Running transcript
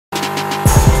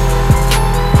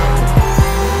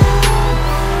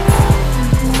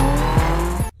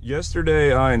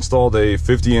Yesterday I installed a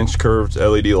 50-inch curved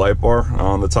LED light bar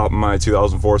on the top of my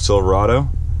 2004 Silverado,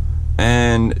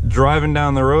 and driving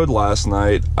down the road last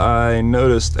night I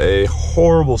noticed a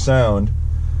horrible sound,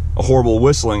 a horrible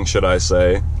whistling should I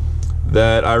say,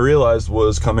 that I realized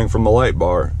was coming from the light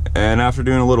bar. And after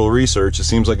doing a little research, it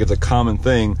seems like it's a common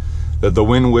thing that the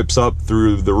wind whips up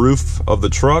through the roof of the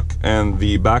truck and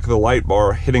the back of the light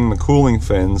bar, hitting the cooling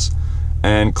fins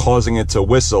and causing it to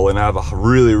whistle and have a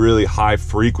really high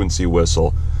frequency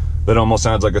whistle that almost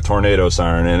sounds like a tornado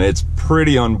siren, and it's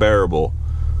pretty unbearable.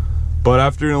 But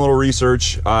after doing a little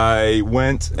research, I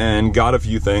went and got a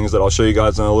few things that I'll show you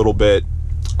guys in a little bit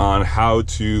on how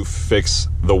to fix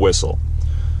the whistle.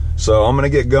 So I'm gonna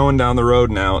get going down the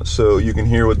road now so you can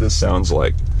hear what this sounds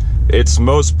like. It's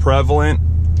most prevalent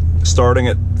starting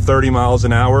at 30 miles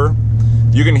an hour.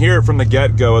 You can hear it from the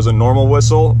get-go as a normal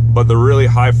whistle, but the really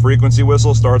high frequency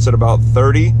whistle starts at about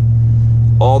 30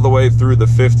 all the way through the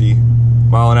 50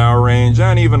 mile an hour range,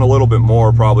 and even a little bit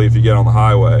more probably if you get on the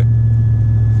highway.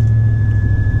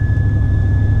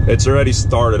 It's already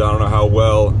started. I don't know how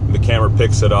well the camera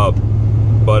picks it up,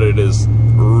 but it is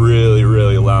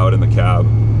really loud in the cab.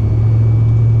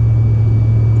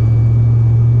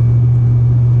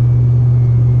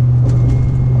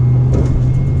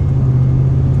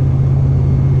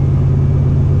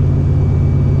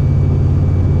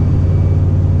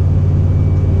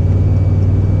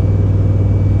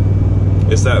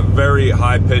 It's that very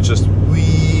high-pitched, just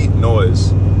wee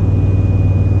noise.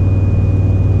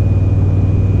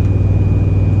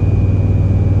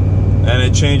 And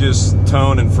it changes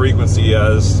tone and frequency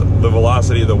as the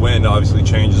velocity of the wind obviously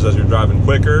changes as you're driving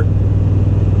quicker.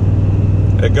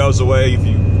 It goes away if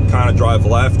you kind of drive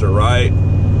left or right,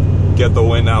 get the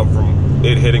wind out from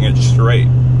it hitting it straight.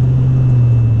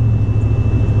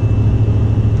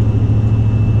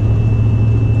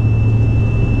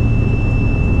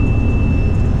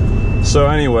 So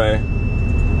anyway,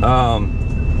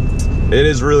 it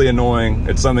is really annoying.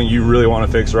 It's something you really want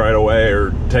to fix right away,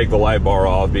 or take the light bar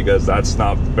off, because that's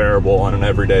not bearable on an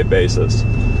everyday basis.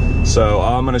 So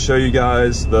I'm going to show you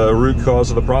guys the root cause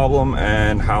of the problem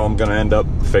and how I'm going to end up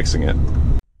fixing it.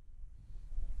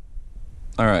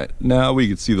 Alright, now we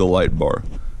can see the light bar.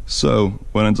 So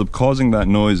what ends up causing that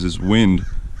noise is wind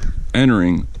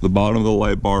entering the bottom of the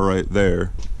light bar right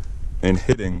there and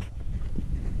hitting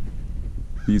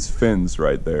these fins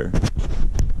right there.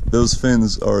 Those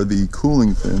fins are the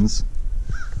cooling fins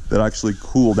that actually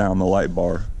cool down the light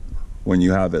bar when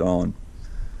you have it on.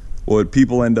 What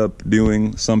people end up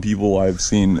doing, some people I've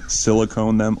seen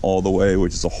silicone them all the way,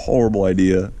 which is a horrible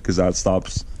idea because that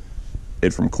stops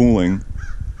it from cooling.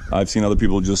 I've seen other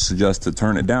people just suggest to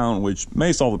turn it down, which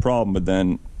may solve the problem, but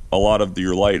then a lot of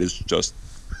your light is just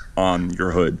on your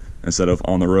hood instead of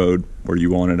on the road where you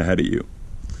want it ahead of you.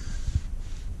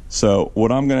 So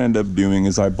what I'm going to end up doing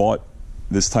is I bought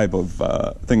this type of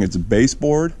thing. It's a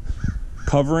baseboard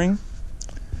covering,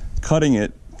 cutting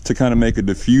it to kind of make a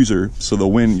diffuser so the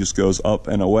wind just goes up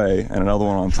and away, and another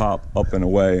one on top up and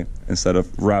away, instead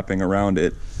of wrapping around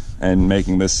it and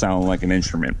making this sound like an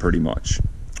instrument pretty much,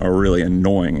 a really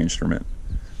annoying instrument.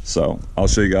 So I'll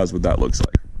show you guys what that looks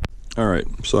like. Alright,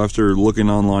 so after looking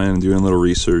online and doing a little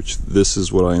research, this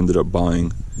is what I ended up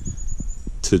buying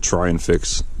to try and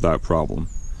fix that problem.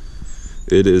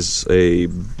 It is a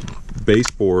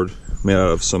baseboard made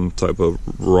out of some type of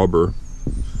rubber,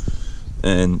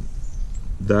 and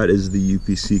that is the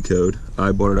UPC code.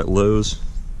 I bought it at Lowe's.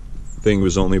 I think it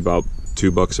was only about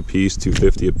 $2 a piece,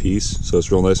 $2.50 a piece, so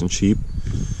it's real nice and cheap.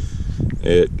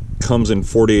 It comes in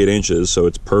 48 inches, so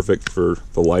it's perfect for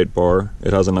the light bar.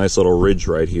 It has a nice little ridge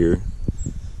right here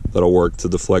that'll work to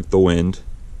deflect the wind,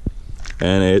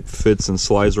 and it fits and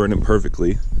slides right in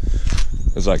perfectly,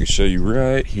 as I can show you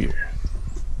right here.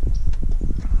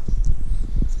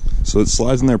 So it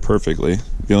slides in there perfectly.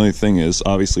 The only thing is,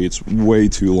 obviously, it's way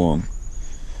too long.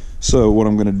 So what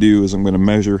I'm going to do is I'm going to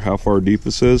measure how far deep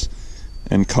this is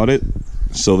and cut it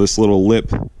so this little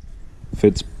lip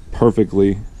fits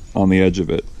perfectly on the edge of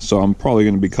it. So I'm probably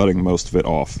going to be cutting most of it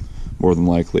off, more than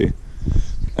likely.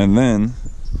 And then,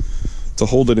 to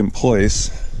hold it in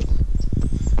place,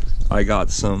 I got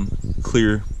some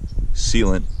clear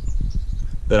sealant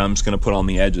that I'm just going to put on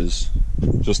the edges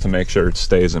just to make sure it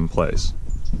stays in place.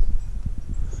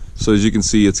 So as you can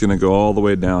see, it's going to go all the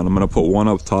way down. I'm going to put one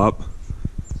up top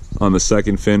on the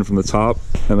second fin from the top,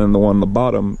 and then the one on the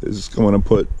bottom is going to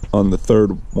put on the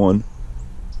third one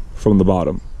from the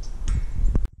bottom.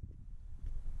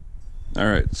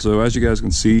 Alright, so as you guys can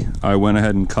see, I went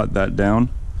ahead and cut that down,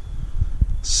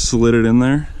 slid it in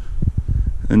there,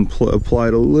 and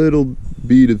applied a little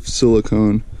bead of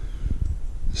silicone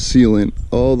sealant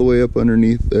all the way up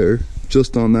underneath there,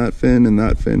 just on that fin and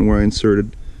that fin where I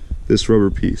inserted this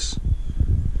rubber piece.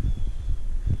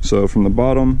 So from the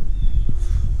bottom,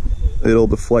 it'll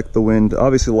deflect the wind.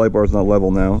 Obviously the light bar is not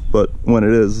level now, but when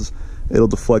it is, it'll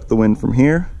deflect the wind from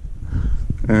here,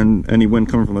 and any wind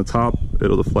coming from the top,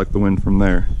 it'll deflect the wind from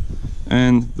there.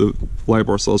 And the light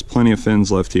bar still has plenty of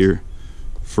fins left here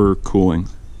for cooling.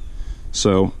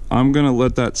 So I'm gonna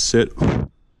let that sit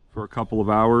for a couple of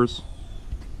hours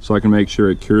so I can make sure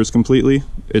it cures completely.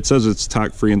 It says it's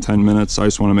tack free in 10 minutes. I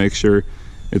just want to make sure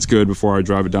it's good before I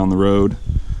drive it down the road.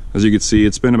 As you can see,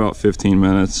 it's been about 15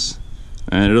 minutes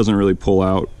and it doesn't really pull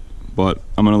out, but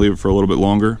I'm gonna leave it for a little bit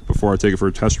longer before I take it for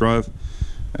a test drive,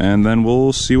 and then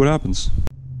we'll see what happens.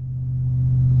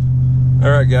 All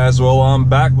right guys, well I'm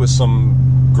back with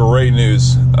some great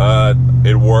news.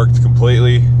 It worked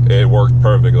completely. It worked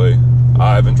perfectly.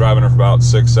 I've been driving her for about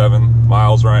 6-7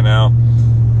 miles right now,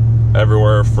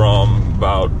 everywhere from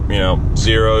about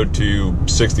 0 to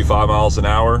 65 miles an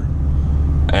hour,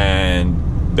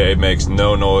 and it makes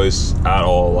no noise at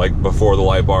all, like before the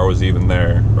light bar was even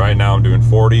there. Right now I'm doing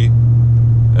 40,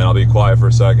 and I'll be quiet for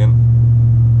a second.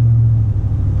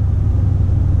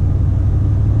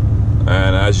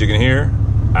 And as you can hear,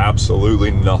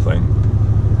 absolutely nothing,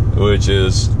 which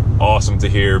is awesome to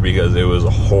hear because it was a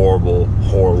horrible,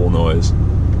 horrible noise.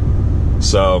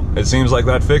 So it seems like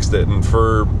that fixed it, and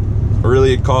for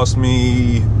really it cost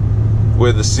me,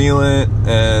 with the sealant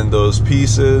and those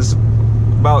pieces,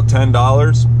 about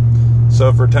 $10.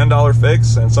 So for a $10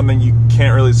 fix and something you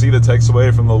can't really see that takes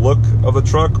away from the look of the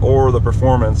truck or the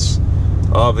performance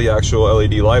of the actual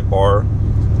LED light bar,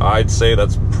 I'd say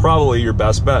that's probably your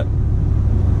best bet.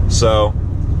 So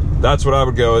that's what I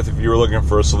would go with if you were looking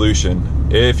for a solution.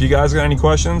 If you guys got any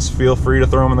questions, feel free to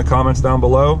throw them in the comments down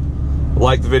below.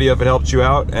 Like the video if it helped you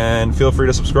out, and feel free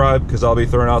to subscribe because I'll be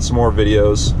throwing out some more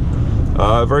videos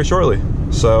very shortly.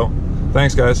 So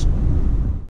thanks guys.